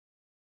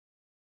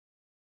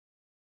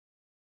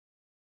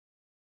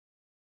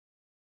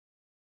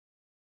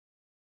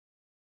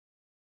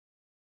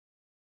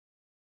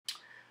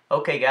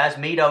Okay, guys,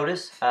 meet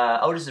Otis.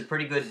 Otis is a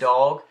pretty good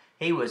dog.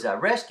 He was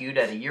rescued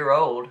at a year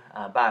old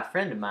by a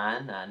friend of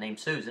mine named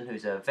Susan,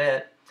 who's a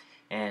vet.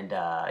 And,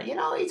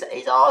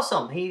 he's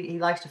awesome. He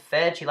likes to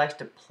fetch. He likes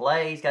to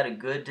play. He's got a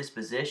good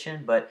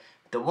disposition. But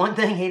the one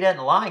thing he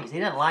doesn't like is he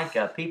doesn't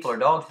like people or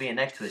dogs being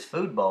next to his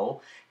food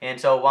bowl. And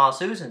so while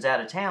Susan's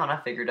out of town, I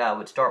figured I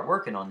would start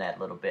working on that a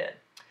little bit.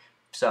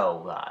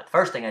 So the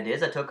first thing I did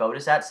is I took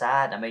Otis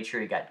outside and I made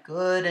sure he got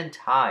good and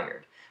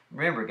tired.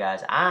 Remember,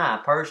 guys,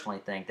 I personally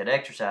think that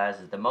exercise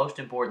is the most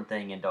important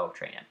thing in dog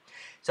training.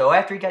 So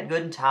after he got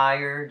good and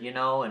tired,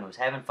 and was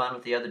having fun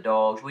with the other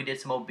dogs, we did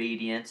some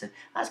obedience, and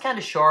I was kind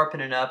of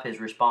sharpening up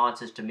his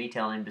responses to me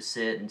telling him to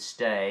sit and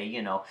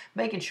stay,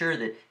 making sure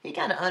that he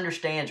kind of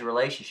understands the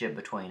relationship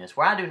between us,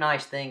 where I do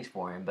nice things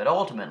for him, but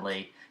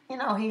ultimately,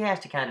 he has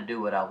to kind of do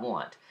what I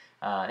want.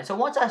 And so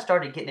once I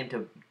started getting him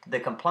to the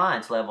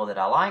compliance level that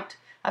I liked,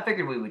 I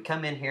figured we would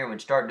come in here and we'd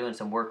start doing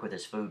some work with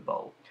his food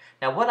bowl.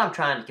 Now, what I'm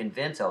trying to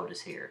convince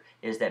Otis here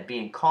is that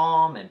being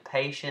calm and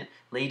patient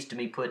leads to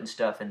me putting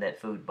stuff in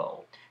that food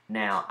bowl.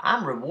 Now,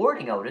 I'm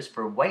rewarding Otis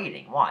for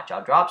waiting. Watch,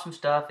 I'll drop some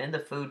stuff in the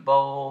food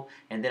bowl,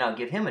 and then I'll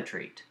give him a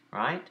treat,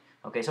 right?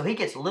 Okay, so he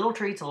gets little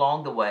treats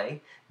along the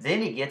way,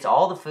 then he gets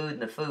all the food in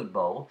the food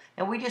bowl,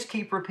 and we just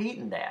keep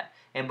repeating that.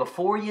 And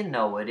before you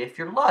know it, if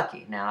you're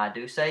lucky, now I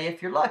do say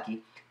if you're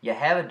lucky, you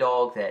have a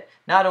dog that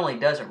not only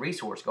doesn't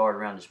resource guard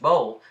around his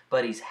bowl,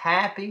 but he's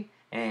happy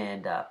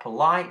and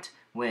polite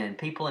when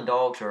people and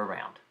dogs are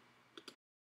around.